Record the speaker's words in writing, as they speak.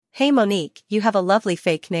Hey Monique, you have a lovely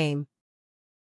fake name.